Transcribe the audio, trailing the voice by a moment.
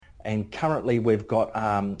And currently we've got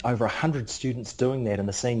over 100 students doing that in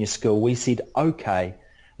the senior school. We said, okay,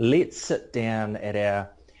 let's sit down at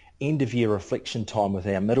our end-of-year reflection time with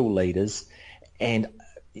our middle leaders and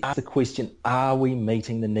ask the question, are we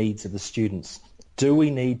meeting the needs of the students? Do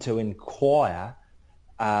we need to inquire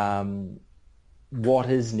what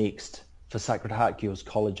is next for Sacred Heart Girls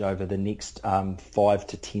College over the next 5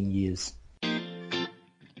 to 10 years?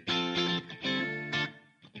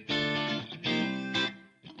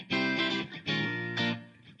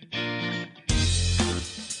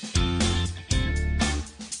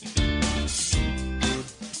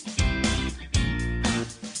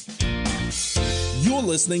 You're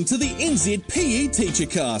listening to the NZPE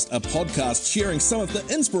TeacherCast, a podcast sharing some of the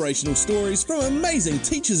inspirational stories from amazing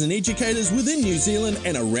teachers and educators within New Zealand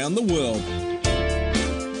and around the world.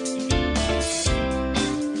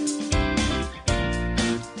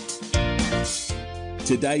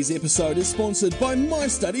 Today's episode is sponsored by My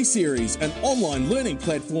Study Series, an online learning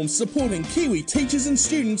platform supporting Kiwi teachers and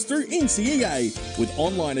students through NCEA. With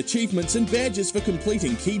online achievements and badges for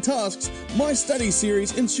completing key tasks, My Study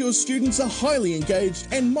Series ensures students are highly engaged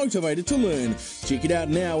and motivated to learn. Check it out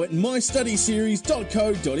now at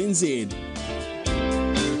mystudyseries.co.nz.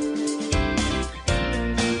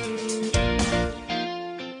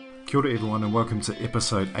 Kia ora everyone and welcome to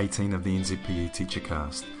episode 18 of the NZPE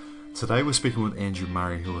TeacherCast. Today we're speaking with Andrew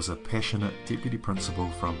Murray, who is a passionate Deputy Principal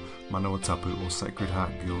from Manawatapu or Sacred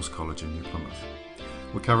Heart Girls College in New Plymouth.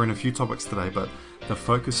 We're covering a few topics today, but the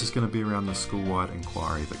focus is going to be around the school-wide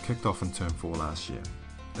inquiry that kicked off in Term 4 last year.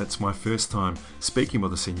 It's my first time speaking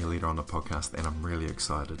with a senior leader on the podcast and I'm really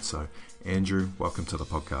excited. So Andrew, welcome to the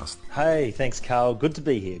podcast. Hey, thanks Carl. Good to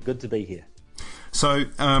be here. So,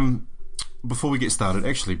 before we get started,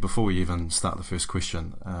 actually, before we even start the first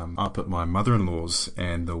question, up at my mother-in-law's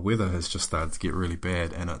and the weather has just started to get really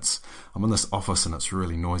bad and I'm in this office and it's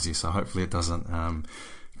really noisy, so hopefully it doesn't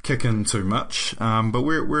kick in too much. But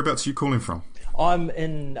whereabouts are you calling from? I'm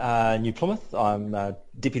in New Plymouth. I'm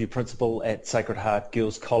Deputy Principal at Sacred Heart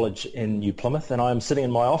Girls College in New Plymouth and I'm sitting in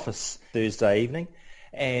my office Thursday evening.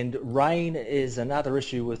 And rain is another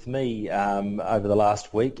issue with me over the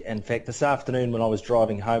last week. In fact, this afternoon when I was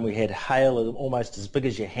driving home, we had hail almost as big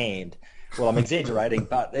as your hand. Well, I'm exaggerating,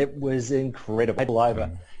 but it was incredible.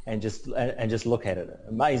 Over and just look at it.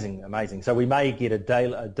 Amazing. So we may get a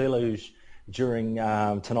deluge during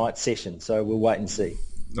tonight's session. So we'll wait and see.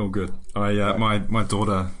 All good. My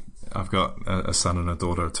daughter, I've got a son and a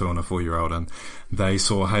daughter, a 2 and a 4-year-old, and they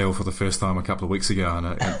saw hail for the first time a couple of weeks ago,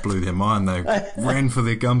 and it blew their mind. They ran for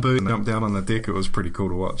their gumboot and jumped down on the deck. It was pretty cool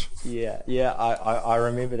to watch. Yeah. I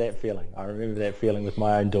remember that feeling. With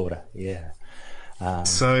my own daughter. Yeah.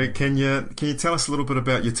 So can you tell us a little bit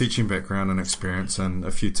about your teaching background and experience, and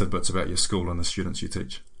a few tidbits about your school and the students you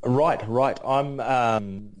teach? Right.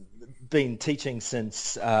 I'm been teaching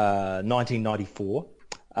since 1994.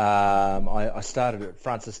 I started at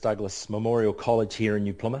Francis Douglas Memorial College here in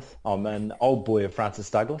New Plymouth. I'm an old boy of Francis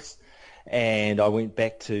Douglas, and I went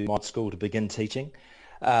back to my school to begin teaching.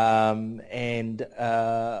 Along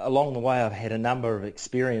the way, I've had a number of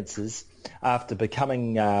experiences. After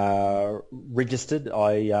becoming registered,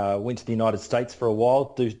 I went to the United States for a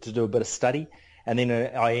while to do a bit of study, and then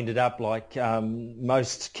I ended up, like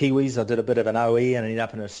most Kiwis, I did a bit of an OE and ended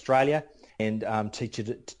up in Australia. And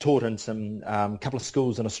taught in some couple of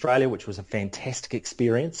schools in Australia, which was a fantastic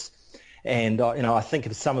experience. And I think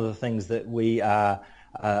of some of the things that we are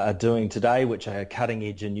doing today, which are cutting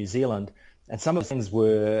edge in New Zealand, and some of the things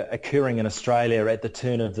were occurring in Australia at the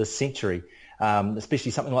turn of this century, especially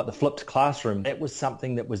something like the flipped classroom. That was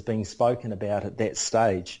something that was being spoken about at that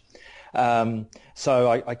stage. So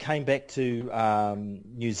I came back to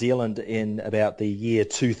New Zealand in about the year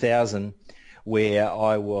 2000. Where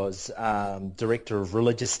I was Director of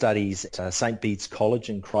Religious Studies at St Bede's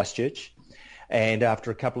College in Christchurch. And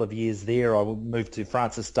after a couple of years there, I moved to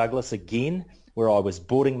Francis Douglas again, where I was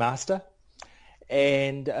boarding master.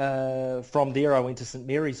 And from there, I went to St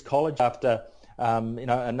Mary's College after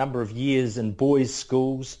a number of years in boys'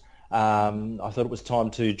 schools. I thought it was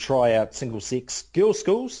time to try out single-sex girls'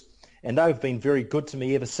 schools, and they've been very good to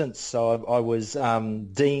me ever since. So I was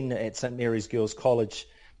Dean at St Mary's Girls College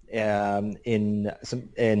in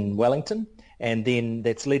Wellington, and then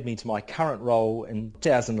that's led me to my current role in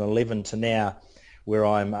 2011 to now, where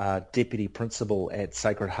I'm Deputy Principal at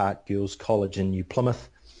Sacred Heart Girls College in New Plymouth,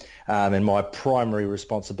 and my primary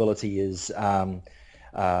responsibility is the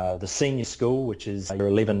senior school, which is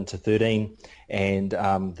 11 to 13, and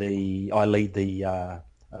I lead the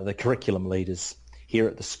curriculum leaders here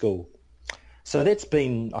at the school. So that's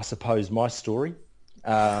been, I suppose, my story.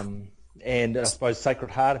 And I suppose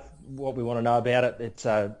Sacred Heart, what we want to know about it, it's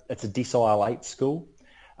a Decile 8 school.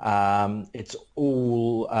 It's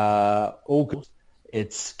all girls.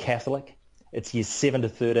 It's Catholic. It's years 7 to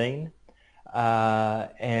 13.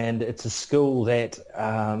 And it's a school that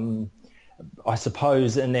I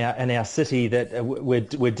suppose in our city that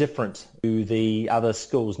we're different to the other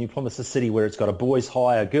schools. New Plymouth's a city where it's got a boys'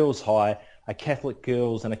 high, a girls' high, a Catholic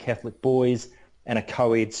girls and a Catholic boys, and a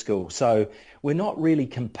co-ed school. So we're not really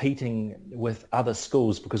competing with other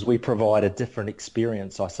schools because we provide a different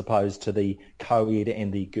experience, I suppose, to the co-ed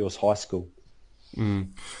and the girls' high school.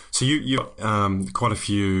 So you've quite a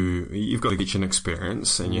few, you've got a teaching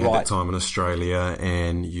experience, and you had that time in Australia,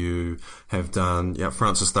 and you have done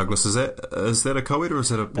Francis Douglas. Is that a co-ed or is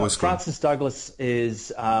that a boys' school? Francis Douglas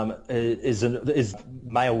is male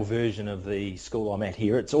version of the school I'm at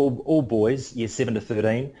here. It's all boys, years 7 to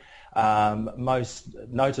 13. Most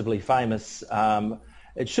notably famous,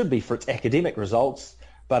 it should be for its academic results,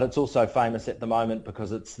 but it's also famous at the moment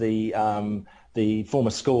because it's the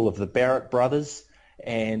former school of the Barrett brothers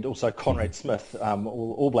and also Conrad Smith,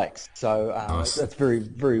 All Blacks. So nice. That's very,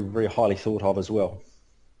 very, very highly thought of as well.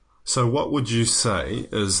 So what would you say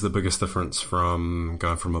is the biggest difference from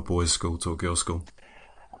going from a boys' school to a girls' school?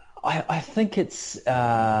 I think it's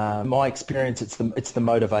my experience. It's the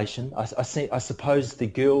motivation. I suppose the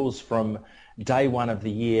girls from day one of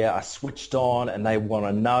the year are switched on, and they want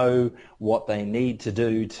to know what they need to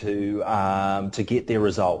do to get their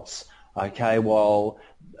results. Okay, while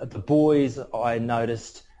the boys, I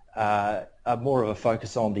noticed, are more of a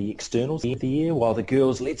focus on the externals of the year, while the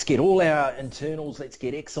girls, let's get all our internals, let's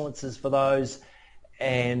get excellences for those,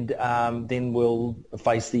 and then we'll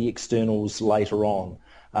face the externals later on.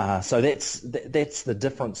 So that's the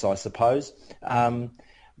difference, I suppose.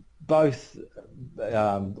 Both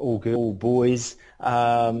all boys,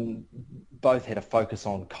 both had a focus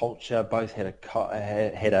on culture, both had a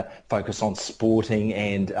focus on sporting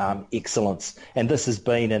and excellence. And this has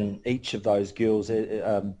been in each of those girls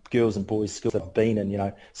and boys schools I've been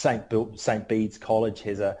in. St Bede's College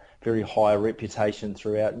has a very high reputation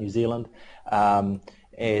throughout New Zealand,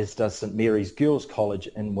 as does St Mary's Girls College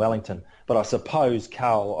in Wellington. But I suppose,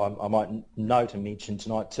 Carl, I might note and mention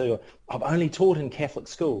tonight too, I've only taught in Catholic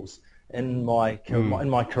schools in my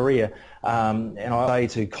career, and I say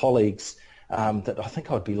to colleagues that I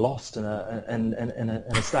think I'd be lost in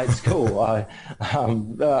a state school. I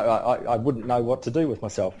wouldn't know what to do with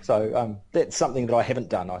myself. So that's something that I haven't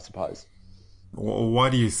done, I suppose. Why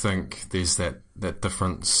do you think there's that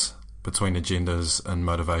difference between the genders and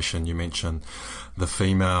motivation? You mentioned the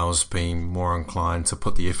females being more inclined to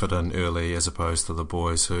put the effort in early as opposed to the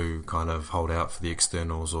boys who kind of hold out for the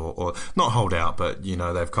externals, or not hold out, but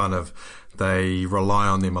they rely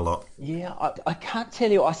on them a lot. Yeah, I can't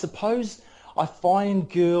tell you. I suppose I find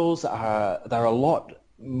girls they're a lot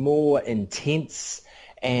more intense,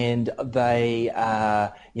 and they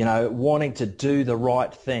are, wanting to do the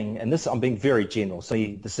right thing. And this, I'm being very general. So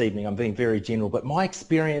this evening, I'm being very general. But my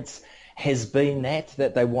experience has been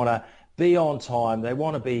that they want to be on time. They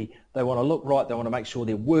want to look right. They want to make sure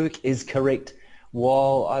their work is correct.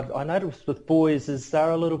 While I noticed with boys is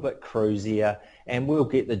they're a little bit cruisier, and we'll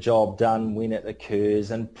get the job done when it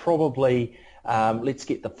occurs, and probably let's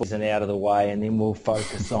get the poison out of the way, and then we'll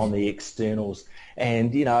focus on the externals.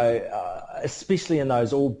 And especially in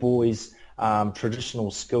those all boys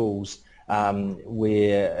traditional schools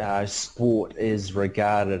where sport is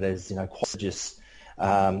regarded as quite just.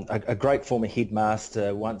 A great former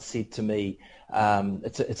headmaster once said to me,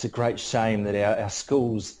 it's a great shame that our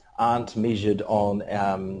schools aren't measured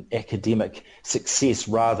on academic success,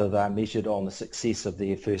 rather they're measured on the success of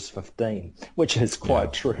their first 15, which is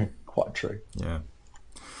quite true. Yeah.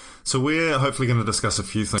 So we're hopefully going to discuss a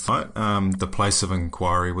few things tonight. The place of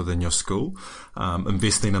inquiry within your school,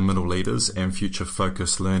 investing in middle leaders, and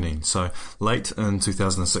future-focused learning. So late in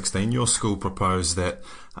 2016, your school proposed that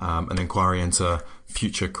an inquiry into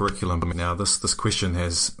future curriculum. Now, this question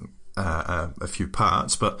has a few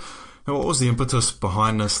parts, but what was the impetus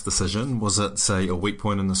behind this decision? Was it, say, a weak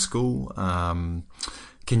point in the school?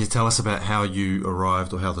 Can you tell us about how you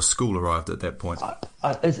arrived, or how the school arrived at that point?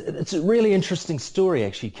 It's a really interesting story,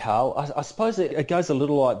 actually, Carl. I suppose it goes a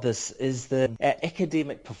little like this, is that our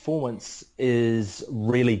academic performance is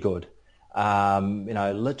really good.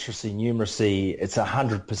 Literacy, numeracy, it's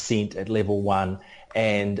 100% at level 1,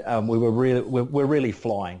 and we're really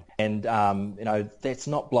flying. And that's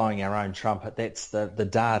not blowing our own trumpet. That's the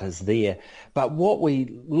data's there. But what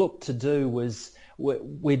we looked to do was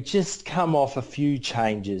we'd just come off a few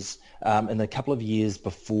changes in the couple of years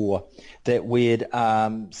before that we'd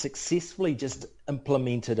successfully just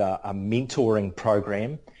implemented a mentoring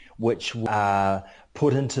program, which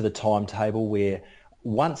put into the timetable where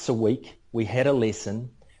once a week we had a lesson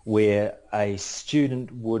where a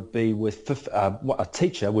student would be with, a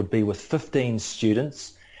teacher would be with 15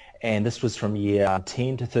 students, and this was from year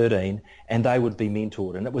 10 to 13, and they would be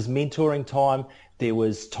mentored. And it was mentoring time. There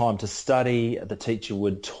was time to study. The teacher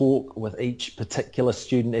would talk with each particular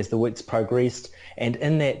student as the weeks progressed, and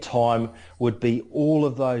in that time would be all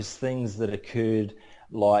of those things that occurred,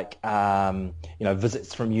 like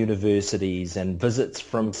visits from universities and visits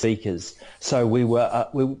from speakers. So we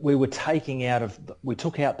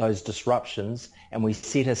took out those disruptions, and we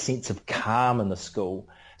set a sense of calm in the school.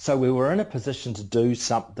 So we were in a position to do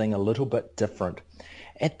something a little bit different.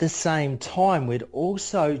 At the same time, we'd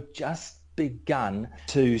also just begun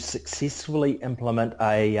to successfully implement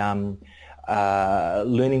a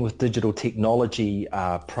Learning with Digital Technology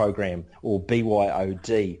program, or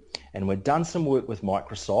BYOD. And we'd done some work with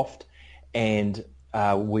Microsoft, and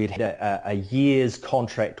we'd had a year's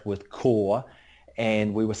contract with CORE,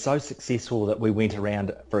 and we were so successful that we went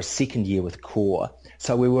around for a second year with CORE.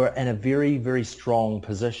 So we were in a very, very strong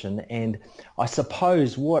position. And I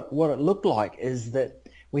suppose what it looked like is that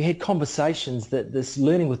we had conversations that this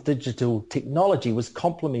learning with digital technology was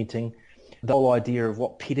complementing the whole idea of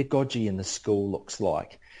what pedagogy in the school looks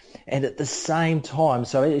like. And at the same time,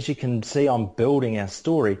 so as you can see, I'm building our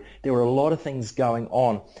story, there were a lot of things going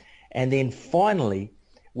on. And then finally,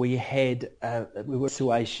 we were in a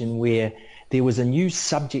situation where there was a new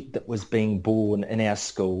subject that was being born in our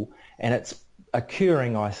school, and it's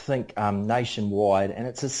occurring, I think, nationwide, and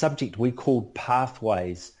it's a subject we called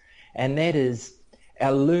Pathways. And that is,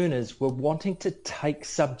 our learners were wanting to take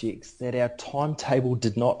subjects that our timetable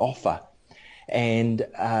did not offer. And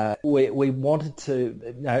we wanted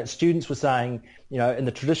to, students were saying, in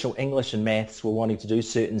the traditional English and maths, were wanting to do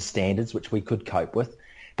certain standards, which we could cope with.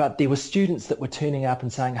 But there were students that were turning up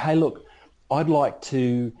and saying, hey, look, I'd like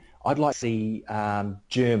to see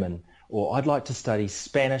German, or I'd like to study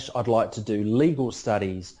Spanish, I'd like to do legal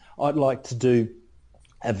studies, I'd like to do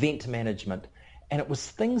event management. And it was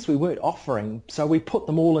things we weren't offering, so we put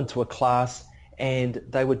them all into a class, and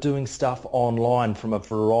they were doing stuff online from a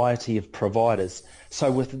variety of providers.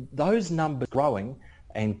 So with those numbers growing,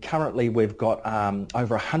 and currently we've got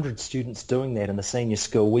over 100 students doing that in the senior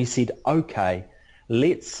school, we said, okay,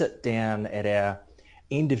 let's sit down at our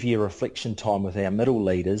end-of-year reflection time with our middle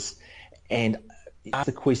leaders and ask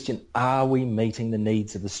the question, are we meeting the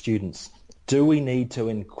needs of the students? Do we need to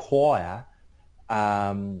inquire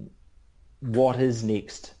what is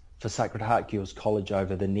next for Sacred Heart Girls College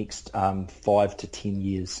over the next 5 to 10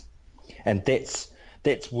 years? And that's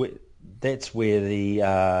where the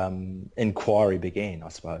inquiry began, I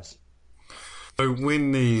suppose. So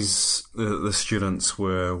when the students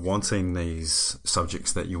were wanting these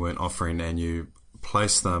subjects that you weren't offering and you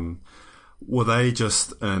placed them, were they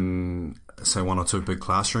just in, say, one or two big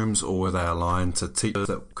classrooms, or were they aligned to teachers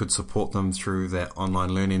that could support them through that online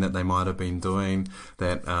learning that they might have been doing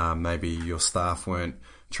that maybe your staff weren't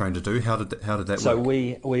trained to do? How did that work? So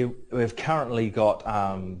we've currently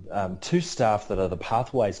got two staff that are the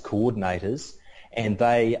Pathways coordinators, and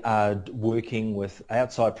they are working with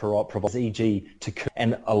outside providers, e.g.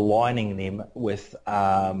 and aligning them with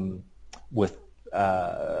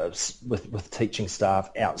teaching staff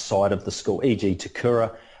outside of the school, e.g.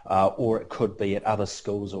 Takura, or it could be at other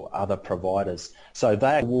schools or other providers. So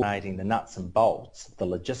they're coordinating the nuts and bolts, the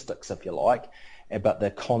logistics, if you like, but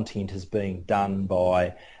the content is being done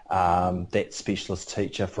by that specialist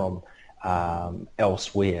teacher from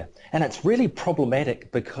elsewhere. And it's really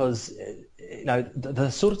problematic because the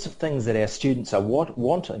sorts of things that our students are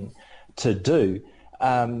wanting to do,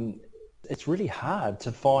 it's really hard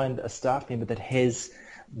to find a staff member that has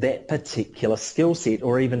that particular skill set,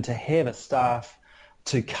 or even to have a staff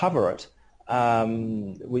to cover it,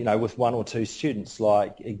 with one or two students,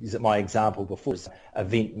 like my example before is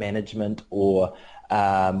event management, or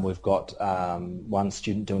we've got one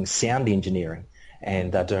student doing sound engineering,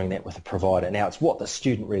 and they're doing that with a provider. Now, it's what the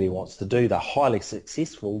student really wants to do. They're highly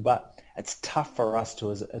successful, but it's tough for us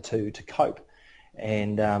to cope.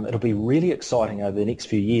 And it'll be really exciting over the next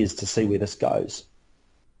few years to see where this goes.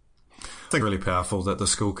 I think it's really powerful that the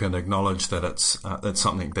school can acknowledge that it's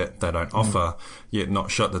something that they don't offer, yet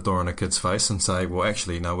not shut the door in a kid's face and say, well,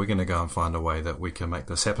 actually, no, we're going to go and find a way that we can make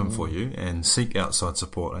this happen for you, and seek outside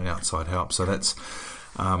support and outside help. So that's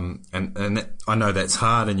and I know that's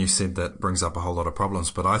hard, and you said that brings up a whole lot of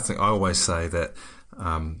problems, but I always say that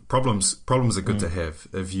problems are good to have.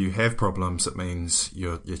 If you have problems, it means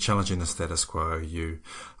you're challenging the status quo, you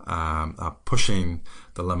are pushing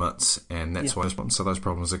the limits, and that's why those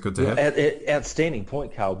problems are good to have. Outstanding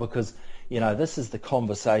point, Carl, because This is the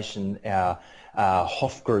conversation our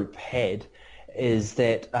Hof group had, is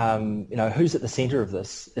that, who's at the centre of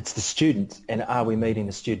this? It's the student, and are we meeting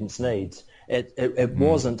the student's needs? It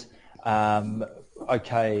wasn't,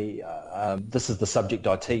 this is the subject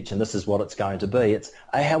I teach and this is what it's going to be. It's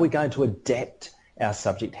how are we going to adapt our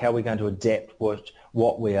subject? How are we going to adapt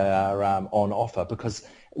what we are on offer? Because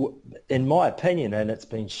in my opinion, and it's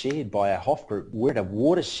been shared by our Hof group, we're at a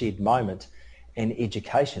watershed moment in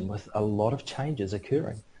education with a lot of changes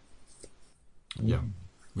occurring. Yeah,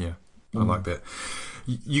 I like that.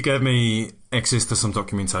 You gave me access to some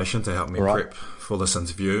documentation to help me prep for this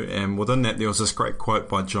interview, and within that there was this great quote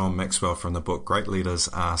by John Maxwell from the book Great Leaders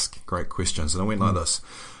Ask Great Questions, and it went like this: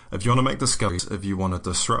 if you want to make discoveries, if you want to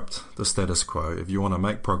disrupt the status quo, if you want to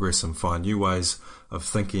make progress and find new ways of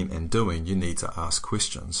thinking and doing, you need to ask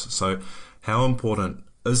questions. So how important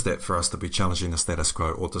is that for us to be challenging the status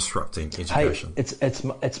quo or disrupting education? Hey,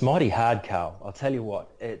 it's mighty hard, Carl. I'll tell you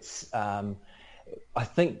what. It's I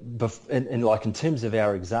think in terms of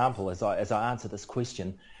our example, as I answer this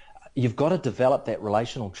question, you've got to develop that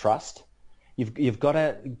relational trust. You've got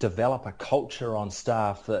to develop a culture on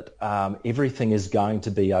staff that everything is going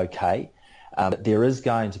to be okay. There is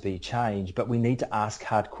going to be change, but we need to ask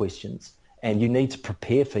hard questions, and you need to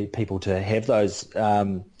prepare for people to have those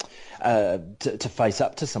to face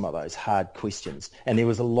up to some of those hard questions. And there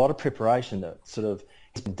was a lot of preparation that sort of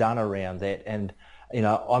has been done around that. And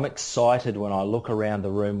I'm excited when I look around the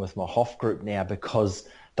room with my Hof group now, because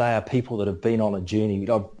they are people that have been on a journey.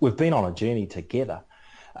 We've been on a journey together.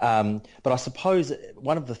 But I suppose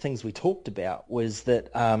one of the things we talked about was that,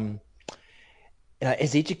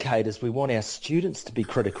 as educators, we want our students to be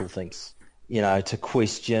critical thinkers, to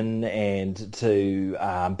question and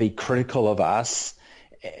to be critical of us.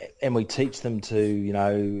 And we teach them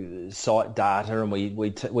to, cite data, and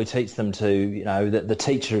we teach them to, that the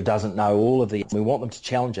teacher doesn't know all of the. We want them to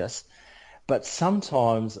challenge us, but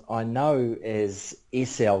sometimes I know as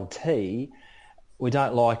SLT, we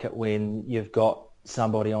don't like it when you've got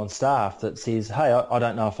somebody on staff that says, "Hey, I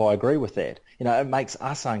don't know if I agree with that." It makes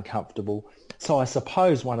us uncomfortable. So I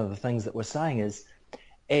suppose one of the things that we're saying is,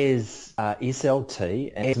 as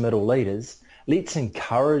SLT, as middle leaders, let's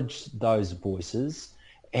encourage those voices.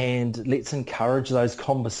 And let's encourage those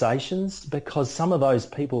conversations, because some of those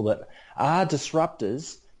people that are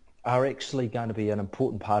disruptors are actually going to be an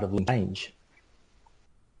important part of change.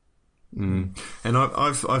 And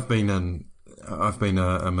I've been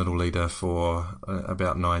a middle leader for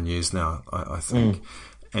about 9 years now, I think,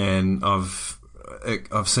 and I've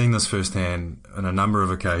seen this firsthand in a number of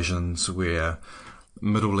occasions where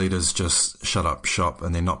middle leaders just shut up shop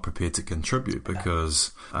and they're not prepared to contribute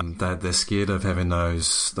because they're scared of having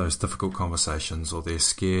those difficult conversations, or they're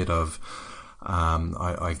scared of,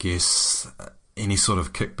 I guess, any sort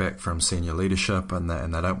of kickback from senior leadership, and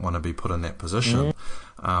they don't want to be put in that position.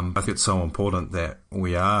 I think it's so important that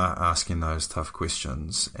we are asking those tough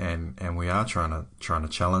questions, and we are trying to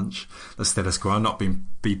challenge the status quo, not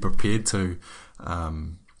be prepared to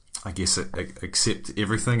I guess accept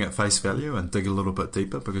everything at face value and dig a little bit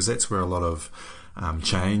deeper, because that's where a lot of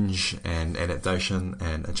change and adaptation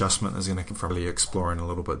and adjustment is going to come from, really exploring a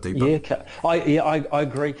little bit deeper. I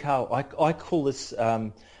agree, Carl. I call this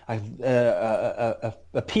a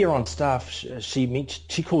peer on staff.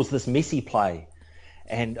 She calls this messy play,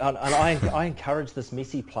 and I encourage this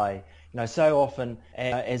messy play. So often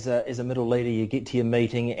as a middle leader, you get to your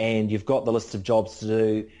meeting and you've got the list of jobs to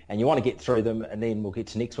do and you want to get through them, and then we'll get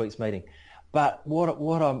to next week's meeting. But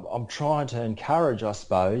what I'm trying to encourage, I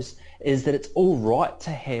suppose, is that it's all right to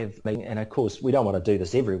have, and of course we don't want to do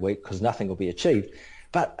this every week because nothing will be achieved,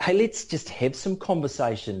 but hey, let's just have some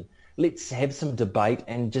conversation. Let's have some debate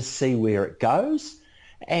and just see where it goes.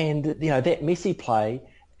 And, that messy play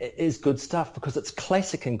is good stuff because it's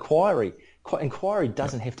classic inquiry. Inquiry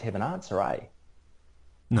doesn't have to have an answer, eh?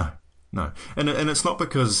 No. And it's not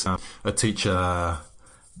because a teacher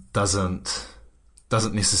doesn't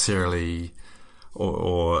necessarily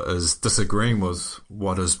or is disagreeing with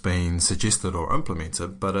what has been suggested or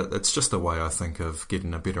implemented, but it's just a way, I think, of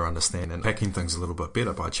getting a better understanding and packing things a little bit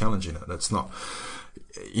better by challenging it. It's not,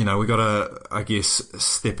 we've got to, I guess,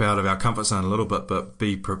 step out of our comfort zone a little bit, but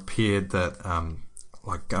be prepared that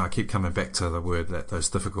I keep coming back to the word, that those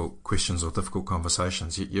difficult questions or difficult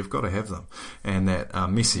conversations, you've got to have them. And that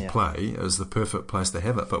messy play is the perfect place to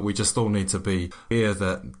have it. But we just all need to be aware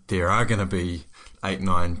that there are going to be 8,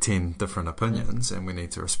 9, 10 different opinions, and we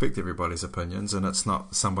need to respect everybody's opinions. And it's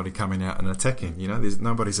not somebody coming out and attacking.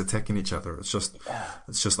 Nobody's attacking each other. It's just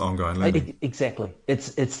ongoing learning. Exactly.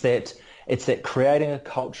 It's that creating a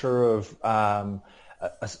culture of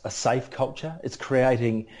a safe culture. It's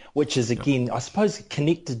creating, which is again, I suppose,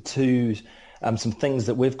 connected to some things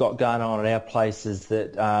that we've got going on at our place, is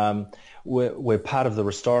that we're part of the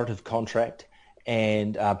restorative contract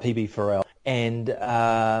and PB4L, and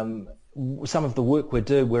some of the work we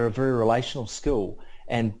do, we're a very relational school,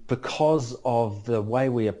 and because of the way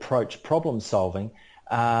we approach problem solving,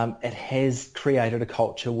 it has created a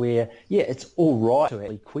culture where, it's all right to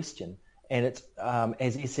actually question. And it's,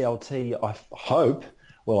 as SLT,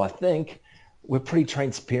 I think, we're pretty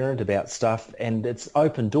transparent about stuff, and it's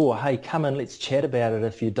open door. Hey, come in, let's chat about it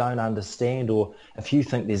if you don't understand or if you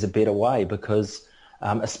think there's a better way, because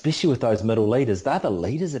especially with those middle leaders, they're the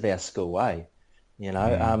leaders of our school, eh? You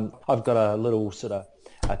know, I've got a little sort of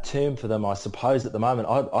a term for them, I suppose, at the moment.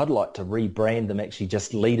 I'd like to rebrand them actually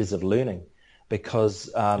just leaders of learning, because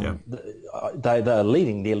they're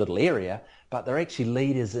leading their little area, but they're actually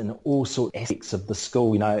leaders in all sorts of aspects of the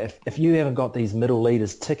school. You know, if you haven't got these middle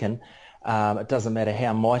leaders ticking, it doesn't matter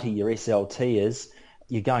how mighty your SLT is,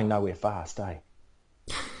 you're going nowhere fast, eh?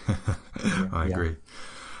 I agree.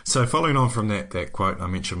 So following on from that quote I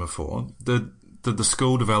mentioned before, did the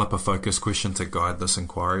school develop a focus question to guide this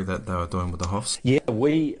inquiry that they were doing with the Hofs? Yeah,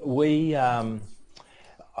 we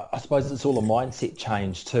I suppose it's all a mindset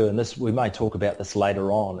change too, and this, we may talk about this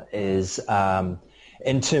later on, is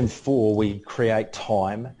in term 4 we create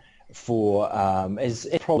time for, as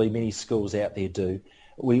probably many schools out there do,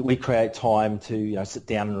 we create time to sit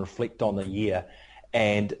down and reflect on the year,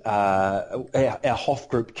 and our Hof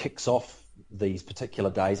group kicks off these particular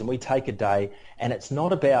days, and we take a day, and it's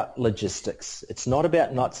not about logistics, it's not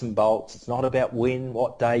about nuts and bolts, it's not about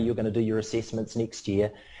what day you're going to do your assessments next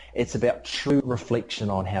year. It's about true reflection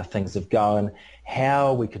on how things have gone,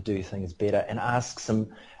 how we could do things better, and ask some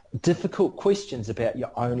difficult questions about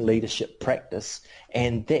your own leadership practice.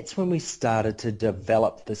 And that's when we started to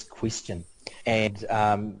develop this question. And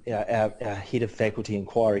our head of faculty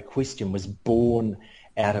inquiry question was born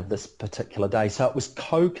out of this particular day. So it was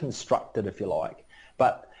co-constructed, if you like.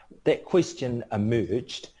 But that question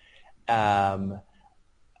emerged before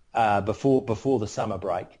the summer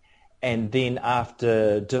break. And then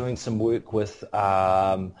after doing some work with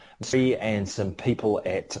me and some people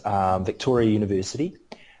at Victoria University,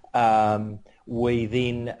 we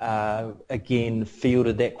then again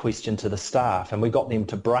fielded that question to the staff, and we got them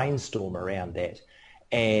to brainstorm around that.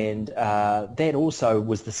 And that also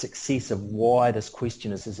was the success of why this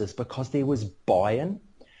question is because there was buy-in.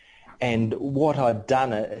 And what I've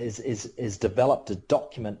done is developed a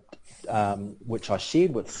document which I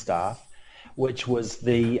shared with staff, which was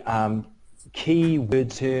the key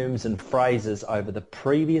word terms and phrases over the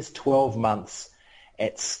previous 12 months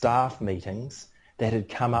at staff meetings that had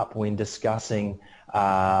come up when discussing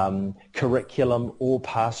curriculum or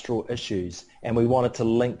pastoral issues. And we wanted to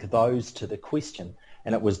link those to the question.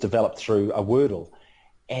 And it was developed through a Wordle.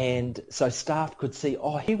 And so staff could see,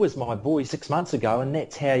 here was my voice 6 months ago, and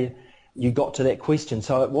that's how you got to that question.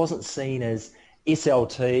 So it wasn't seen as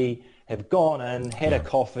SLT have gone in, had a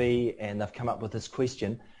coffee, and they've come up with this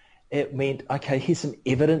question. It meant, okay, here's some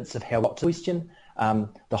evidence of how I got to the question.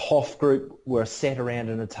 The Hof group were sat around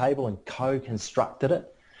in a table and co-constructed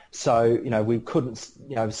it. So, we couldn't,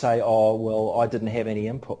 say, I didn't have any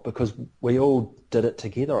input, because we all did it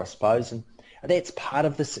together, I suppose. And that's part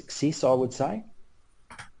of the success, I would say.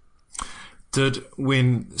 It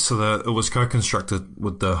was co-constructed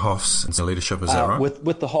with the Hofs and the leadership, is that right?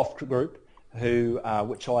 With the Hof group,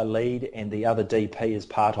 which I lead and the other DP is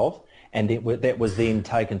part of, and that was then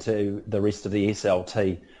taken to the rest of the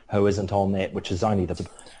SLT, who isn't on that, which is only the...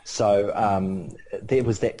 So there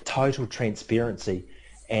was that total transparency,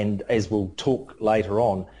 and as we'll talk later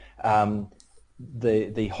on,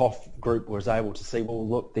 the Hof group was able to see, well,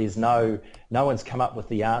 look, there's no one's come up with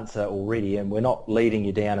the answer already, and we're not leading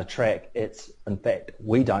you down a track. It's, in fact,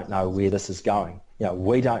 we don't know where this is going.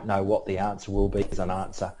 We don't know what the answer will be as an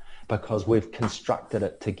answer, because we've constructed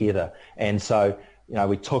it together. And so,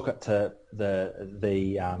 we took it to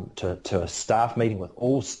to a staff meeting with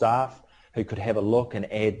all staff who could have a look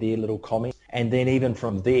and add their little comments. And then even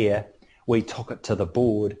from there, we took it to the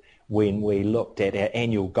board when we looked at our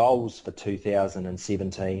annual goals for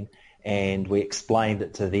 2017, and we explained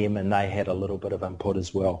it to them, and they had a little bit of input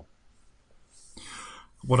as well.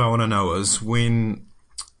 What I want to know is, when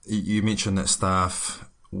you mentioned that staff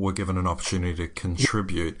were given an opportunity to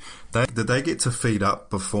contribute, did they get to feed up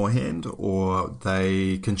beforehand, or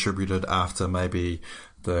they contributed after maybe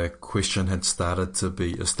the question had started to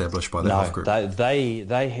be established by the Hof group?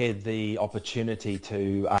 They had the opportunity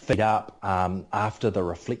to feed up after the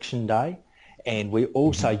reflection day, And we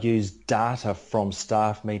also used data from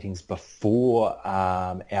staff meetings before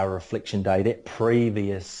our reflection day, that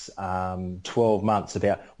previous 12 months,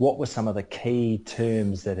 about what were some of the key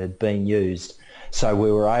terms that had been used. So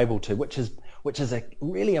we were able to, which is a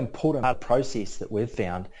really important process that we've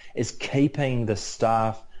found, is keeping the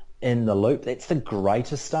staff in the loop. That's the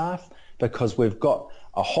greater staff, because we've got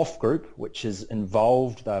a HOF group which is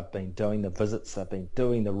involved. They've been doing the visits, they've been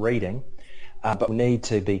doing the reading, but we need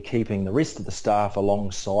to be keeping the rest of the staff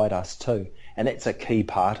alongside us too. And that's a key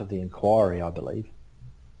part of the inquiry, I believe.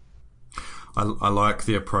 I like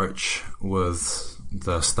the approach with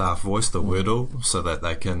the staff voice, the Wordle, so that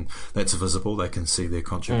that's visible, they can see their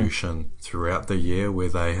contribution throughout the year where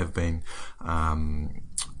they have been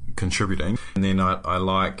contributing. And then I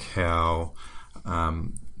like how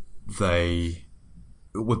they,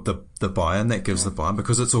 with the buy-in, that gives the buy-in,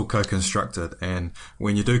 because it's all co-constructed, and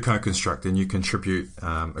when you do co-construct and you contribute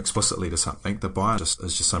explicitly to something, the buy-in is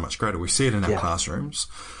just so much greater. We see it in our classrooms.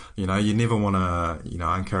 You never want to,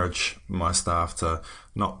 I encourage my staff to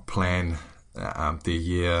not plan their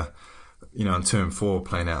year, in term 4,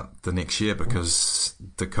 plan out the next year, because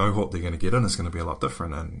the cohort they're going to get in is going to be a lot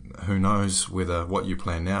different, and who knows whether what you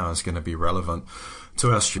plan now is going to be relevant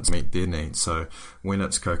to our students, meet their needs. So when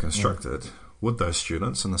it's co-constructed with those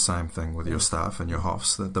students, and the same thing with your staff and your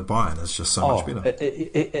HOFs, the buy-in is just so much better.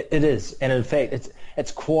 It is, and in fact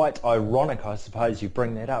it's quite ironic, I suppose, you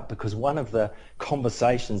bring that up, because one of the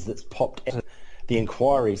conversations that's popped out of the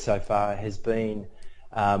inquiry so far has been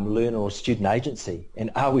learner or student agency,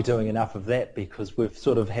 and are we doing enough of that? Because we've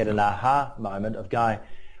sort of had an aha moment of going,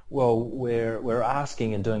 well, we're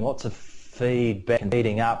asking and doing lots of feedback and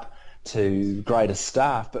feeding up to greater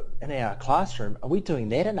staff, but in our classroom, are we doing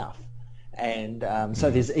that enough? And so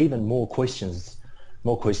there's even more questions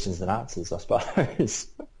than answers, I suppose.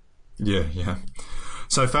 Yeah.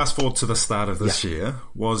 So fast forward to the start of this year,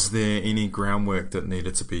 was there any groundwork that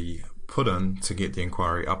needed to be put in to get the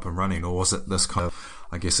inquiry up and running, or was it this kind of,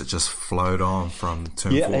 I guess it just flowed on from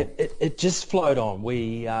term 4? Yeah, it just flowed on.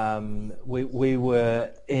 We were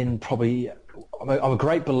in probably, I'm a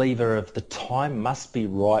great believer of the time must be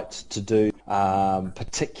right to do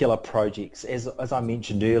particular projects. As I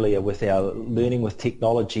mentioned earlier, with our Learning with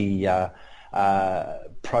Technology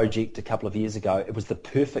project a couple of years ago, it was the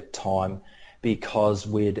perfect time, because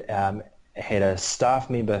we'd had a staff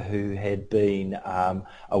member who had been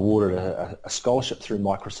awarded a scholarship through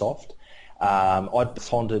Microsoft. I'd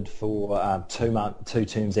bonded for 2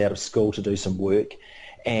 terms out of school to do some work,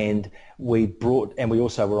 and we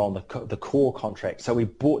also were on the core contract, so we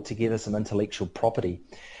brought together some intellectual property.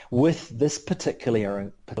 With this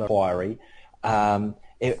particular inquiry,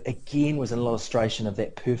 it again was an illustration of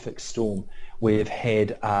that perfect storm. We've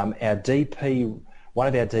had one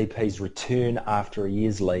of our DPs return after a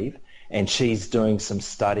year's leave, and she's doing some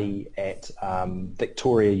study at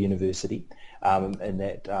Victoria University in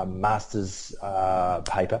that master's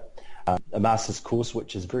paper, a master's course,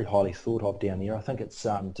 which is very highly thought of down there. I think it's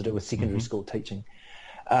to do with secondary school teaching.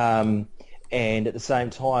 And at the same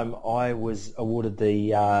time, I was awarded the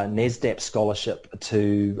NASDAP scholarship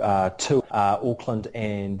to Auckland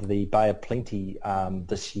and the Bay of Plenty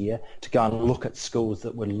this year, to go and look at schools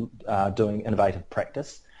that were doing innovative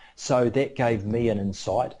practice. So that gave me an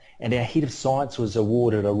insight. And our head of science was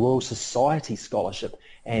awarded a Royal Society scholarship,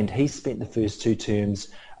 and he spent the first 2 terms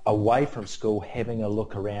away from school having a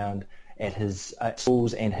look around at his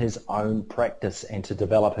schools and his own practice, and to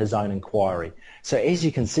develop his own inquiry. So as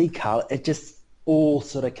you can see, Carl, it just all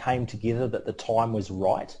sort of came together that the time was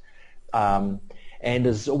right. And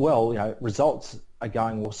as well, results are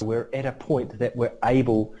going well. So we're at a point that we're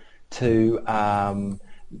able to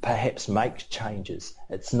perhaps make changes.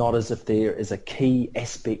 It's not as if there is a key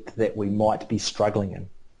aspect that we might be struggling in.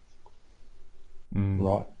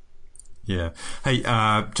 Right. Yeah. Hey,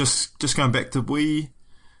 just going back, did we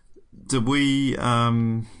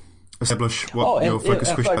establish what your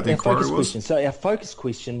focus question about the inquiry was? So our focus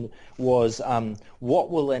question was,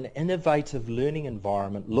 what will an innovative learning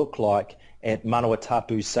environment look like at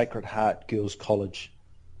Manawatapu Sacred Heart Girls College?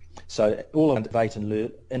 So all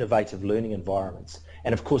innovative learning environments.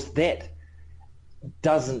 And of course that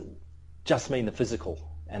doesn't just mean the physical.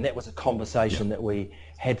 And that was a conversation that we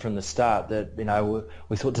had from the start, that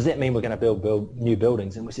we thought, does that mean we're going to build new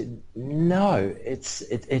buildings? And we said, no, it's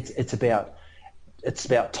about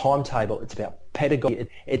timetable, it's about pedagogy,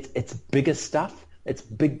 it's bigger stuff, it's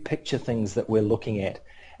big picture things that we're looking at.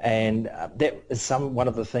 And that is one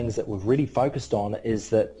of the things that we've really focused on, is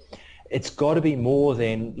that it's got to be more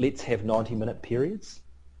than let's have 90-minute periods.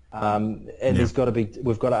 There's got to be,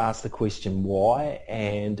 we've got to ask the question why,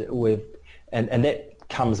 and that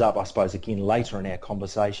comes up, I suppose, again later in our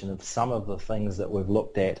conversation of some of the things that we've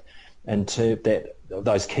looked at into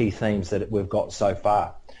those key themes that we've got so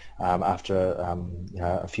far after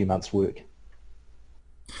a few months' work.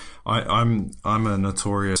 I'm a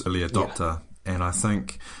notorious early adopter, and I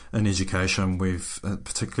think in education we've,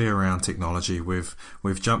 particularly around technology, we've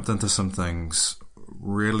jumped into some things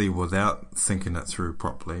really without thinking it through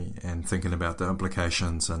properly and thinking about the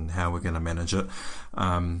implications and how we're going to manage it.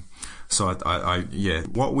 So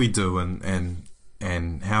what we do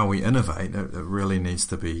and how we innovate, it really needs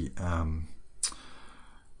to be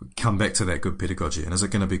come back to that good pedagogy. And is it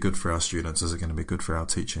going to be good for our students? Is it going to be good for our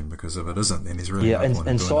teaching? Because if it isn't, then there's really no point in doing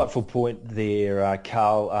it. Insightful point there,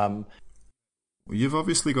 Carl. You've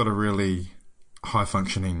obviously got a really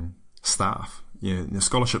high-functioning staff. Yeah, there's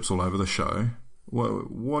scholarships all over the show.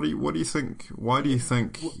 What do you think? Why do you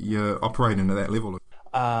think you're operating at that level?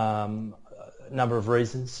 Number of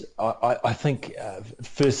reasons. I think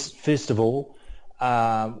first of all,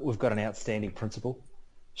 we've got an outstanding principal.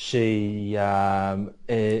 She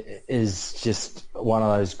is just one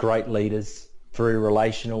of those great leaders, very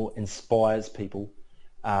relational, inspires people,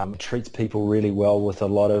 treats people really well with a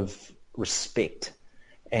lot of respect,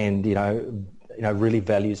 and really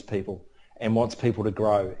values people and wants people to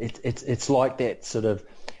grow. It's like that sort of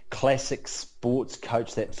classic sports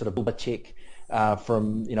coach, that sort of Belichick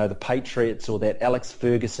from the Patriots, or that Alex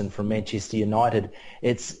Ferguson from Manchester United.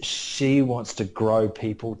 She wants to grow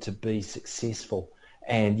people to be successful,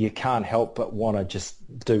 and you can't help but want to just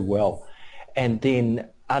do well. And then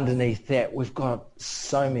underneath that, we've got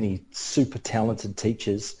so many super talented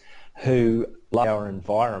teachers who love our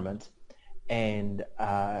environment. And,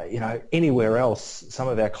 anywhere else, some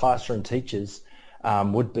of our classroom teachers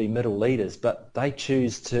would be middle leaders, but they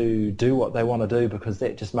choose to do what they want to do because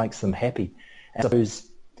that just makes them happy. And so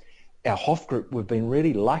our Hof group, we've been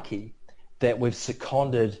really lucky that we've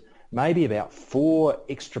seconded maybe about 4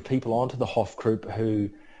 extra people onto the Hof group who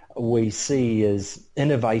we see as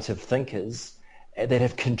innovative thinkers that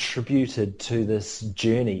have contributed to this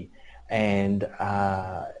journey, and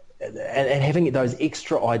having those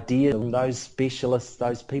extra ideas, those specialists,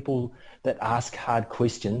 those people that ask hard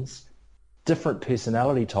questions, different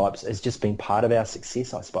personality types, has just been part of our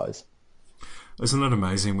success, I suppose. Isn't it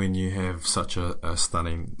amazing when you have such a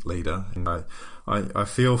stunning leader? And I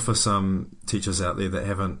feel for some teachers out there that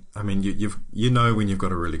haven't. I mean, you know when you've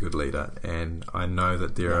got a really good leader, and I know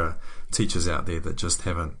that there are teachers out there that just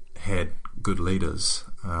haven't had good leaders.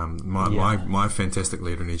 My fantastic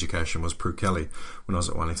leader in education was Prue Kelly when I was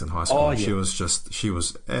at Wellington High School. Oh, yeah. She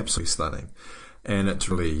was absolutely stunning, and it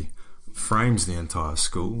really frames the entire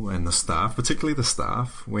school and the staff, particularly the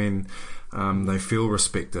staff, when they feel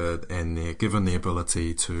respected and they're given the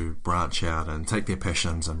ability to branch out and take their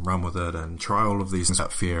passions and run with it and try all of these things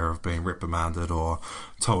without fear of being reprimanded or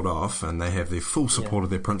told off, and they have their full support of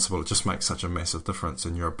their principal. It just makes such a massive difference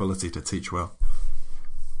in your ability to teach well.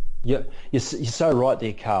 Yeah, you're so right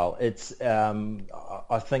there, Carl. It's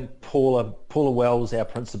I think Paula Wells, our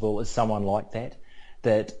principal, is someone like that.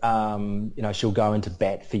 She'll go into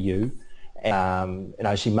bat for you.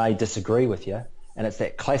 She may disagree with you, and it's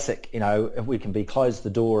that classic. If we can close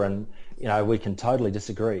the door, and we can totally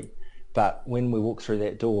disagree, but when we walk through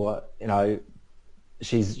that door,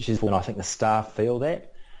 she's. And I think the staff feel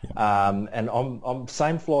that. Yeah. And I'm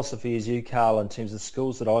same philosophy as you, Carl, in terms of the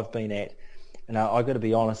schools that I've been at. I've got to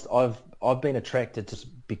be honest, I've been attracted to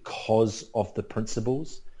because of the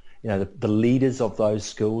principals. The leaders of those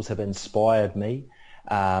schools have inspired me.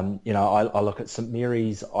 I look at St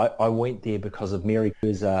Mary's. I went there because of Mary, who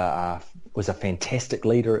was a fantastic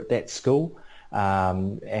leader at that school,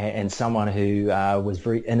 and someone who was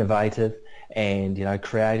very innovative and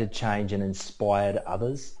created change and inspired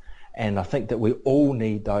others. And I think that we all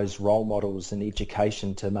need those role models in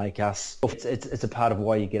education to make us. It's a part of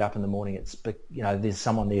why you get up in the morning. There's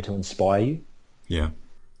someone there to inspire you. Yeah.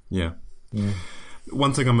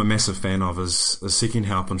 One thing I'm a massive fan of is seeking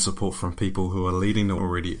help and support from people who are leading or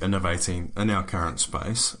already innovating in our current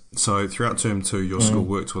space. So throughout Term 2, your school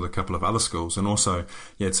worked with a couple of other schools, and also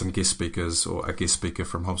you had some guest speakers, or a guest speaker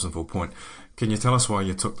from Hobsonville Point. Can you tell us why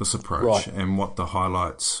you took this approach and what the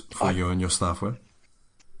highlights for you and your staff were?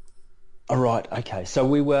 All right. Okay. So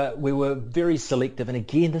we were very selective, and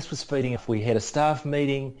again, this was feeding. If we had a staff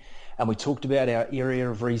meeting, and we talked about our area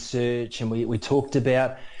of research, and we talked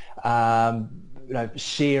about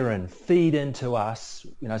share and feed into us,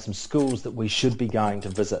 some schools that we should be going to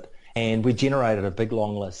visit, and we generated a big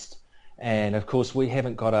long list. And of course, we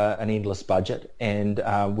haven't got an endless budget, and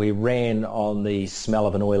we ran on the smell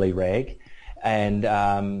of an oily rag,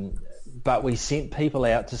 but we sent people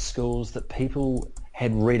out to schools that people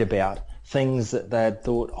had read about, things that they'd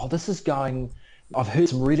thought, oh, this is going, I've heard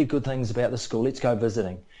some really good things about the school, let's go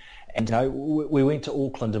visiting. And we went to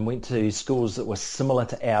Auckland and went to schools that were similar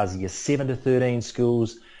to ours, year 7 to 13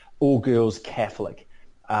 schools, all girls Catholic.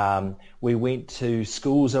 We went to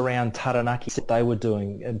schools around Taranaki that they were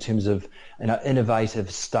doing in terms of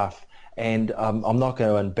innovative stuff. And I'm not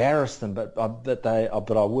going to embarrass them, but I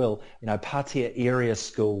will. Patea Area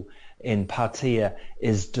School in Patea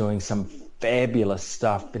is doing some fabulous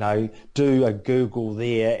stuff. Do a Google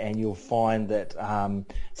there, and you'll find that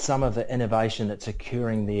some of the innovation that's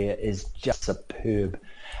occurring there is just superb.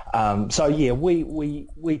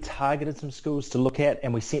 We targeted some schools to look at,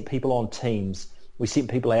 and we sent people on teams. We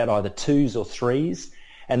sent people out either 2s or 3s,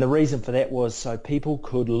 and the reason for that was so people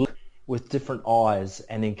could look with different eyes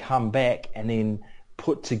and then come back and then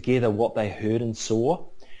put together what they heard and saw.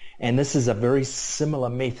 And this is a very similar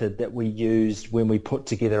method that we used when we put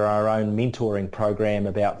together our own mentoring program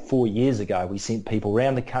about 4 years ago. We sent people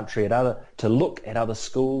around the country to look at other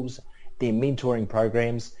schools, their mentoring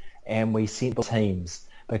programs, and we sent teams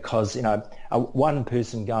because one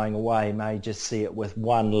person going away may just see it with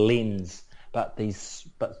one lens, but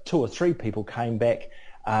 2 or 3 people came back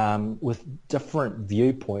with different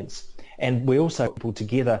viewpoints. And we also put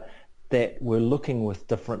together that were looking with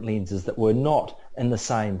different lenses that were not in the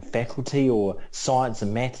same faculty or science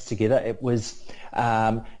and maths together. It was,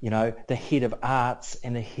 the head of arts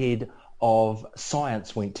and the head of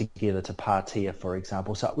science went together to Patea, for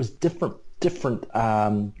example. So it was different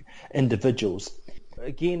individuals.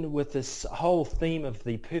 Again, with this whole theme of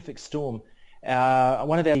the perfect storm,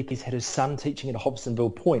 one of our EPs had his son teaching at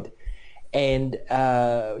Hobsonville Point. And,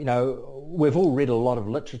 we've all read a lot of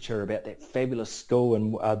literature about that fabulous school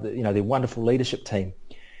and, their wonderful leadership team.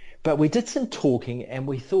 But we did some talking and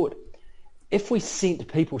we thought if we sent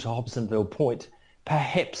people to Hobsonville Point,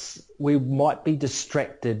 perhaps we might be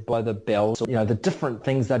distracted by the bells, or, the different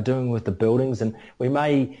things they're doing with the buildings. And we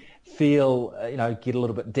may feel, get a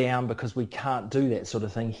little bit down because we can't do that sort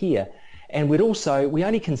of thing here. And we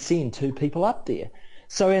only can send 2 people up there.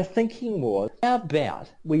 So our thinking was, how about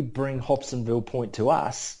we bring Hobsonville Point to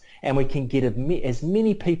us and we can get as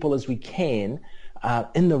many people as we can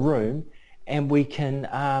in the room, and we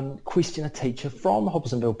can question a teacher from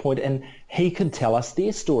Hobsonville Point and he can tell us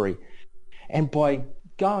their story. And by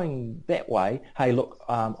going that way, hey, look,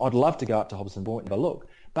 I'd love to go up to Hobsonville Point and have a look.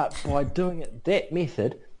 But by doing it that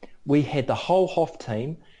method, we had the whole HOF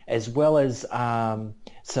team as well as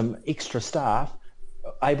some extra staff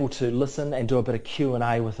able to listen and do a bit of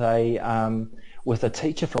Q&A with a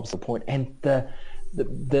teacher from the point, and the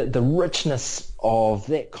richness of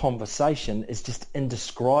that conversation is just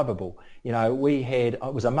indescribable. It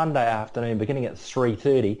was a Monday afternoon beginning at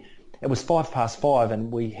 3:30. It was 5:05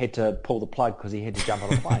 and we had to pull the plug because he had to jump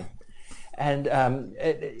on a plane. And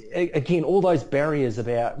again, all those barriers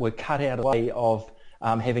were cut out of the way of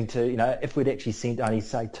having to, if we'd actually sent only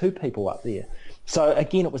say 2 people up there. So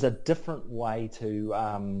again, it was a different way to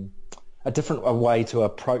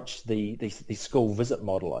approach the school visit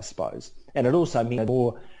model, I suppose. And it also meant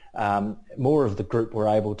more of the group were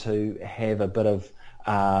able to have a bit of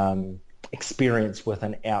experience with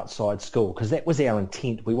an outside school, because that was our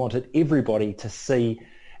intent. We wanted everybody to see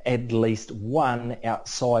at least one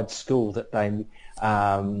outside school that they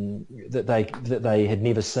had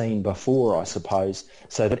never seen before, I suppose,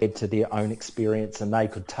 so that add to their own experience and they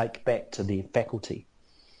could take back to their faculty.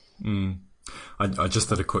 I just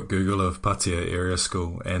did a quick Google of Patea Area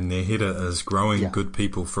School, and their header is growing good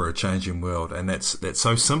people for a changing world, and that's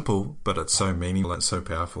so simple, but it's so meaningful, it's so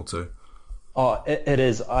powerful too. Oh, it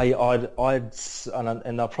is.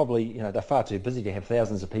 And they're probably, they're far too busy to have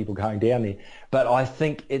thousands of people going down there. But I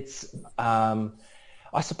think it's, I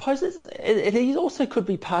suppose it also could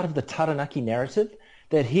be part of the Taranaki narrative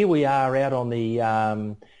that here we are out on the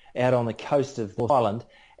coast of North Island,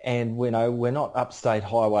 and we're not upstate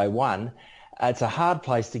Highway 1. It's a hard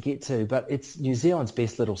place to get to, but it's New Zealand's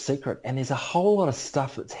best little secret. And there's a whole lot of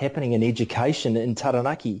stuff that's happening in education in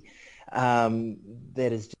Taranaki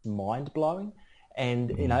that is just mind-blowing.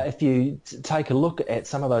 And, if you take a look at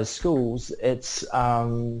some of those schools, it's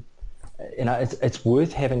worth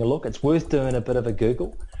having a look. It's worth doing a bit of a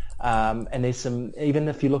Google. And there's even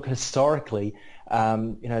if you look historically,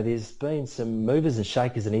 there's been some movers and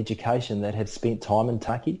shakers in education that have spent time in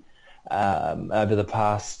Taki over the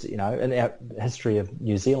past, in our history of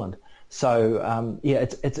New Zealand. So,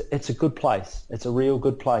 it's a good place. It's a real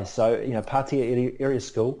good place. So, Patea Area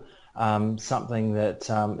School, something that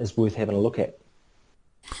is worth having a look at.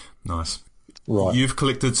 Nice. Right. You've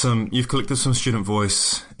collected some student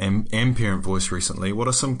voice and parent voice recently. What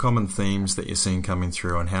are some common themes that you're seeing coming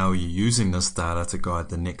through, and how are you using this data to guide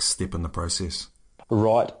the next step in the process?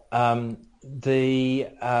 Right.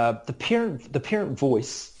 The parent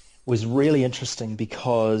voice was really interesting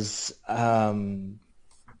because they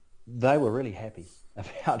were really happy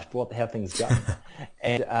about how things go,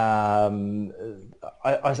 and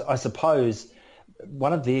I suppose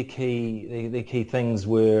one of their key things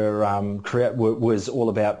was all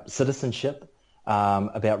about citizenship,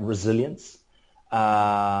 about resilience,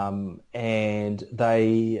 and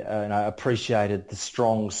they appreciated the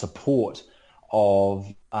strong support of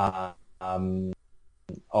the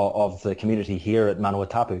community here at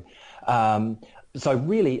Manawatapu. So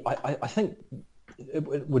really, I think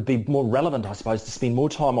it would be more relevant, I suppose, to spend more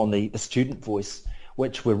time on the student voice,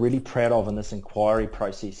 which we're really proud of in this inquiry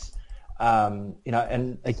process. And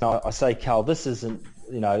I say, Carl, this isn't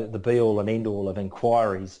the be all and end all of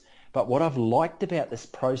inquiries, but what I've liked about this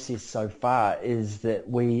process so far is that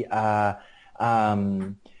we are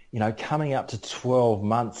coming up to 12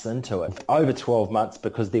 months into it, over 12 months,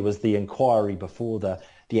 because there was the inquiry before the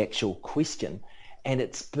actual question, and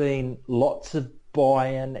it's been lots of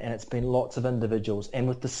buy-in, and it's been lots of individuals. And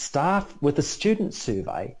with the student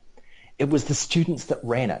survey, it was the students that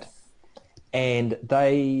ran it, and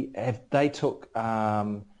they took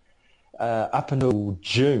up until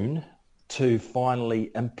June to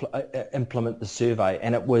finally implement the survey,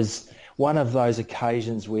 and it was one of those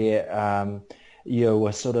occasions where you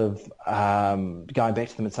were sort of going back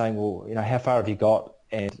to them and saying, well, how far have you got?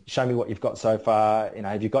 And show me what you've got so far.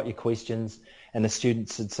 Have you got your questions? And the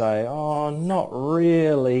students would say, oh, not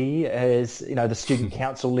really, as, the student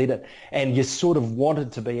council led it. And you sort of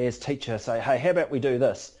wanted to be, as teacher, say, hey, how about we do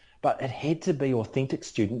this? But it had to be authentic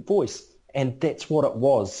student voice. And that's what it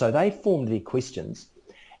was. So they formed their questions.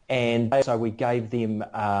 And so we gave them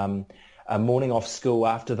a morning off school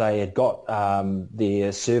after they had got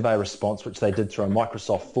their survey response, which they did through a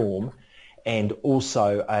Microsoft form, and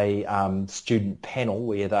also a student panel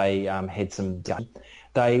where they had some data.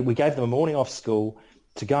 We gave them a morning off school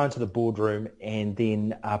to go into the boardroom and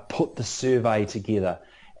then put the survey together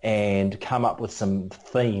and come up with some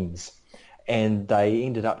themes. And they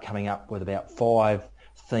ended up coming up with about 5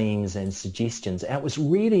 themes and suggestions. And it was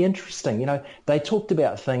really interesting. They talked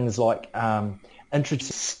about things like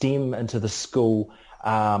introducing STEM into the school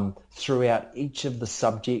throughout each of the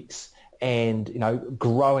subjects, and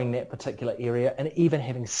growing that particular area, and even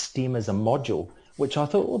having STEM as a module, which I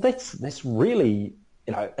thought, well, that's really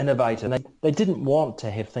innovative. And they didn't want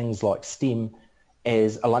to have things like STEM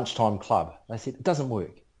as a lunchtime club. They said it doesn't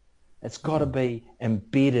work. It's got to be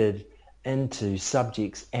embedded into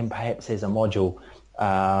subjects and perhaps as a module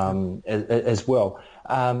as well.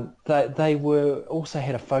 They were also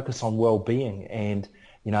had a focus on well-being, and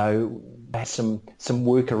they had some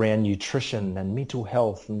work around nutrition and mental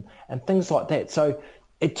health and things like that. So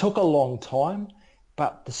it took a long time,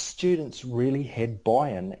 but the students really had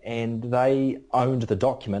buy-in, and they owned the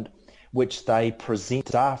document, which they presented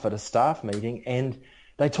to staff at a staff meeting, and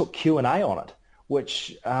they took Q&A on it,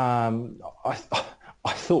 which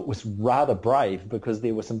I thought was rather brave, because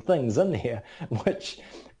there were some things in there which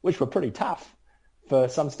were pretty tough for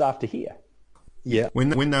some staff to hear. Yeah. When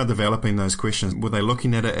they were developing those questions, were they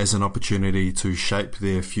looking at it as an opportunity to shape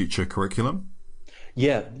their future curriculum?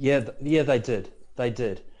 Yeah, they did.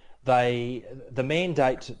 The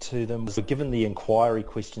mandate to them was given the inquiry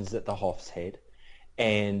questions that the Hofs had,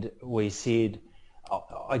 and we said,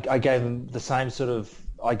 I gave them a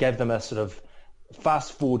sort of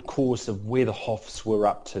fast forward course of where the Hofs were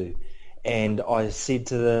up to, and I said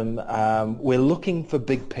to them, we're looking for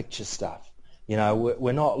big picture stuff.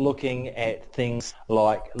 We're not looking at things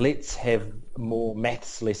like, let's have more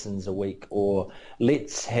maths lessons a week, or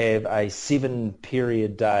let's have a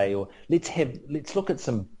 7-period day, or let's look at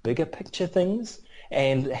some bigger picture things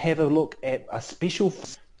and have a look at a special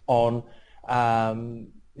on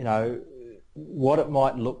what it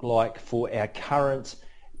might look like for our current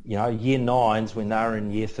year 9s when they're in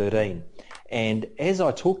year 13. And as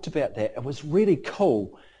I talked about that, it was really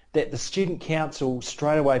cool that the student council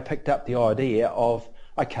straight away picked up the idea of,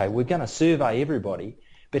 okay, we're going to survey everybody,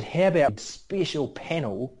 but how about a special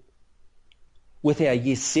panel with our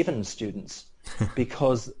year 7 students?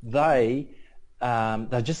 Because they're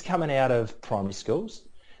just coming out of primary schools.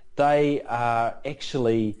 They are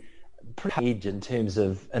actually pretty edge in terms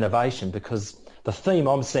of innovation, because the theme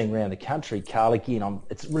I'm seeing around the country, Carl, again,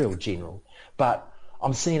 it's real general, but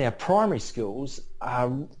I'm seeing our primary schools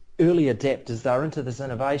are early adapters. They're into this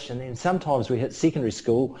innovation, and sometimes we hit secondary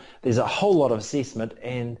school, there's a whole lot of assessment,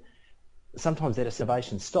 and sometimes that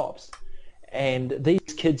innovation stops. And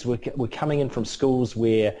these kids were coming in from schools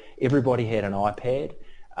where everybody had an iPad,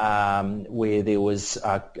 where there was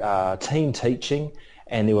team teaching,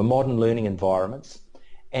 and there were modern learning environments.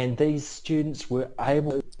 And these students were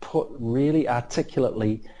able to put really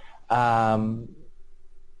articulately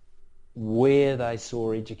where they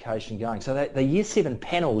saw education going. So the Year 7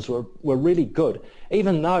 panels were really good,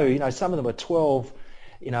 even though, some of them were 12,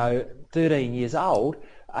 13 years old.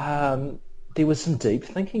 There was some deep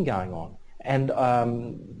thinking going on. And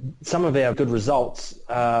some of our good results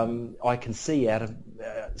I can see out of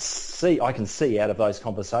those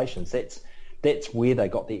conversations. That's where they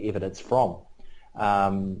got the evidence from.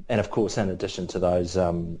 And of course, in addition to those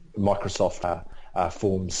Microsoft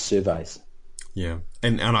Forms surveys. Yeah,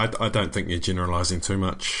 and I don't think you're generalising too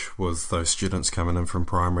much with those students coming in from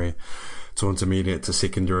primary to intermediate to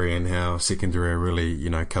secondary, and how secondary are really,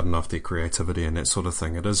 cutting off their creativity and that sort of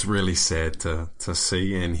thing. It is really sad to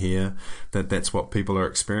see and hear that that's what people are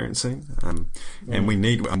experiencing. And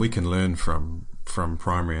we can learn from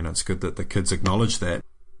primary, and it's good that the kids acknowledge that.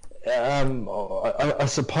 I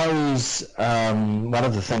suppose one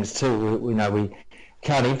of the things too, we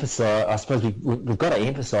can't emphasise. I suppose we've got to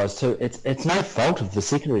emphasise too. It's no fault of the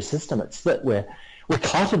secondary system. It's that we're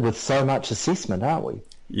cluttered with so much assessment, aren't we?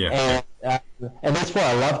 Yeah. And that's why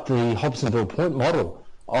I love the Hobsonville Point model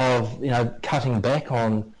of cutting back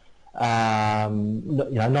on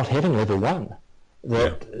not having level 1.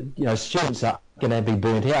 That students are going to be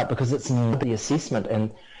burnt out because it's not the assessment,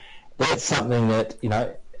 and that's something that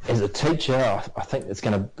as a teacher I think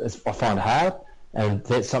I find hard, and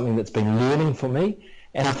that's something that's been learning for me.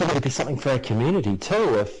 And I think it'd be something for our community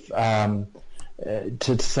too, if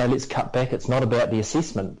to say let's cut back. It's not about the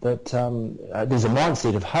assessment. That there's a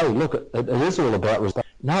mindset of, hey, look, it is all about results.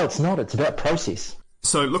 No, it's not. It's about process.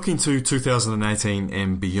 So looking to 2018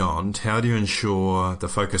 and beyond, how do you ensure the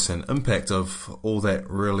focus and impact of all that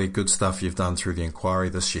really good stuff you've done through the inquiry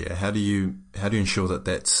this year? How do you ensure that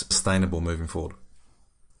that's sustainable moving forward?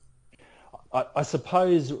 I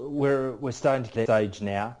suppose we're starting to that stage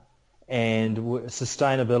now, and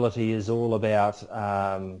sustainability is all about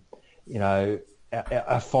our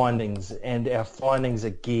findings, and our findings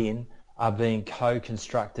again are being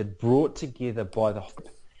co-constructed, brought together by the,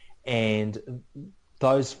 and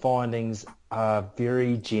those findings are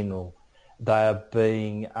very general. They are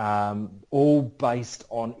being all based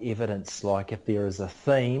on evidence. Like if there is a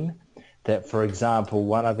theme that, for example,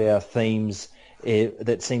 one of our themes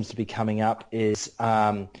that seems to be coming up is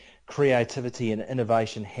creativity and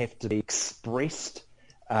innovation have to be expressed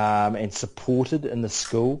and supported in the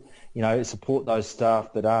school. Support those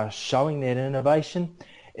staff that are showing that innovation.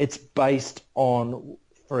 It's based on,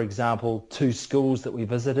 for example, 2 schools that we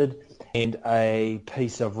visited and a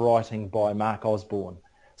piece of writing by Mark Osborne.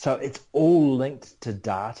 So it's all linked to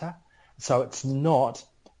data. So it's not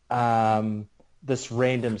this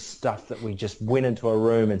random stuff that we just went into a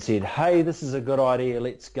room and said, hey, this is a good idea,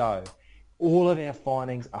 let's go. All of our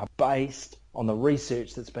findings are based on the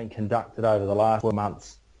research that's been conducted over the last 4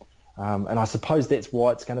 months. And I suppose that's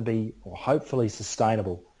why it's going to be hopefully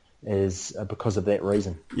sustainable, is because of that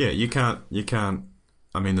reason. Yeah, you can't,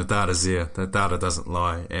 I mean, the data's there, the data doesn't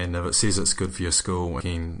lie, and if it says it's good for your school,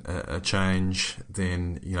 making a change,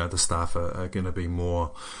 then, the staff are going to be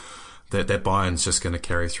more, that buy-in's just going to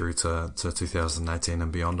carry through to 2018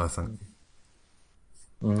 and beyond, I think.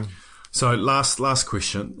 Mm. So last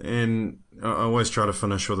question, and I always try to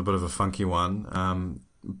finish with a bit of a funky one,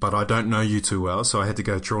 but I don't know you too well, so I had to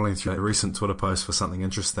go trawling through a recent Twitter post for something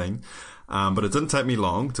interesting, but it didn't take me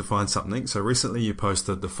long to find something. So recently you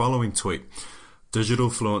posted the following tweet: digital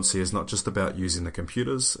fluency is not just about using the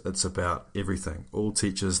computers, it's about everything. All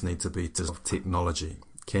teachers need to be technology.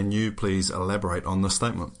 Can you please elaborate on this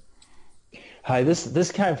statement? Hey,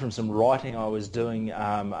 this came from some writing I was doing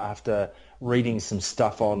after reading some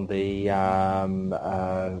stuff on the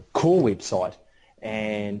Core website,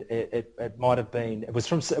 and it might have been it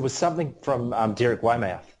was something from Derek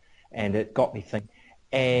Weymouth, and it got me thinking.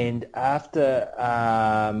 And after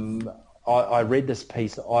I read this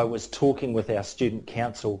piece, I was talking with our student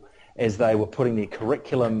council as they were putting their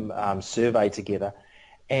curriculum survey together,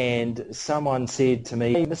 and someone said to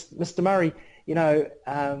me, hey, Mr. Murray,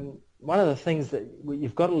 one of the things that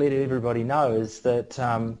you've got to let everybody know is that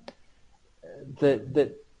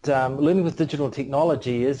learning with digital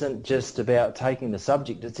technology isn't just about taking the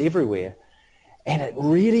subject, it's everywhere. And it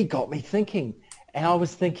really got me thinking. And I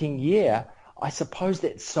was thinking, yeah, I suppose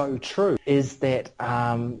that's so true, is that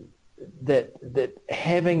that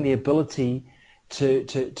having the ability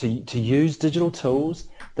to use digital tools,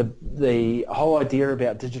 the whole idea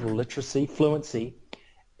about digital literacy, fluency,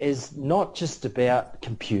 is not just about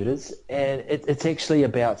computers, and it's actually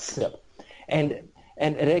about SIP. And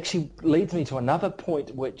it actually leads me to another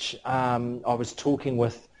point, which I was talking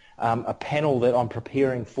with a panel that I'm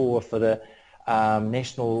preparing for the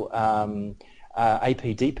National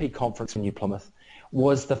APDP conference in New Plymouth,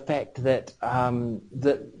 was the fact that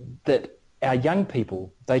that our young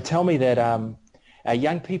people, they tell me that our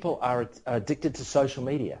young people are addicted to social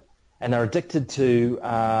media, and they're addicted to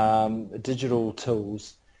digital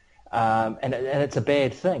tools, and it's a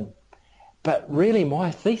bad thing. But really, my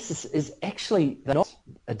thesis is actually they're not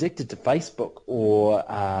addicted to Facebook or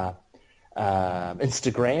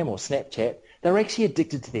Instagram or Snapchat. They're actually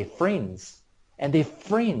addicted to their friends, and their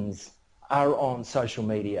friends are on social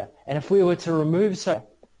media. And if we were to remove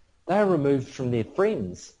they're removed from their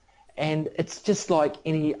friends. And it's just like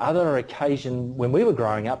any other occasion when we were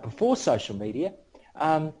growing up before social media.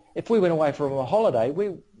 If we went away from a holiday,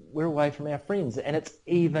 we're away from our friends, and it's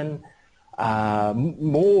even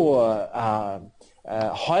more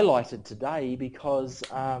highlighted today because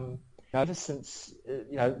ever since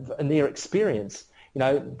in their experience,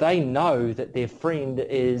 they know that their friend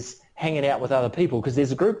is hanging out with other people because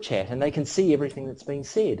there's a group chat and they can see everything that's being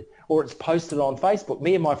said, or it's posted on Facebook.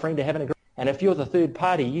 Me and my friend are having a group, and if you're the third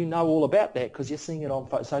party, you know all about that because you're seeing it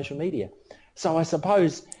on social media. So I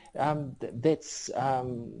suppose that's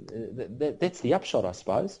the upshot, I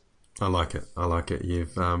suppose. I like it.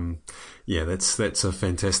 You've, that's a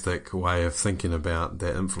fantastic way of thinking about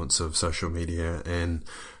the influence of social media and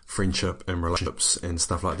friendship and relationships and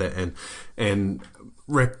stuff like that. And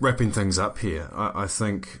wrapping things up here, I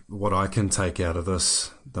think what I can take out of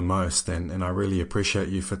this the most, and I really appreciate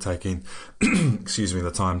you for taking,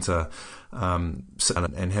 the time to sit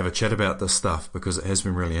down and have a chat about this stuff, because it has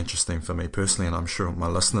been really interesting for me personally, and I'm sure my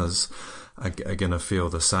listeners are going to feel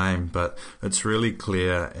the same. But it's really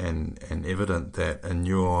clear and evident that in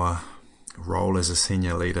your role as a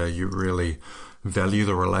senior leader, you really value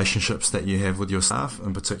the relationships that you have with your staff,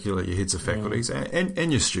 in particular your heads of faculties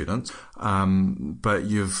and your students. But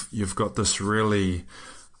you've got this really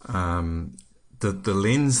the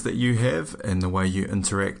lens that you have and the way you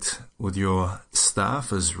interact with your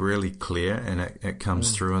staff is really clear, and it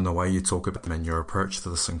comes through in the way you talk about them and your approach to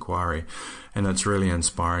this inquiry. And it's really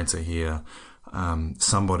inspiring to hear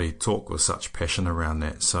somebody talk with such passion around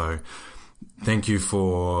that. So thank you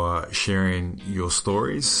for sharing your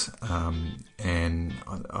stories. And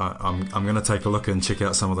I'm going to take a look and check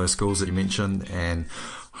out some of those schools that you mentioned, and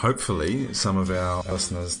hopefully some of our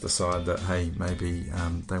listeners decide that, hey, maybe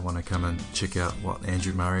they want to come and check out what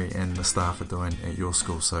Andrew Murray and the staff are doing at your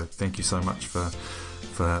school. So thank you so much for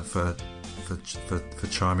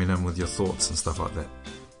chiming in with your thoughts and stuff like that.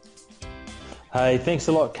 Hey, thanks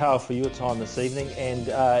a lot, Carl, for your time this evening. And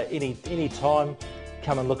any time,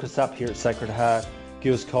 come and look us up here at Sacred Heart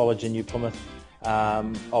Girls College in New Plymouth.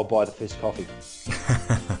 I'll buy the first coffee.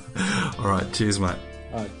 All right, cheers, mate.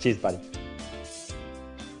 All right, cheers, buddy.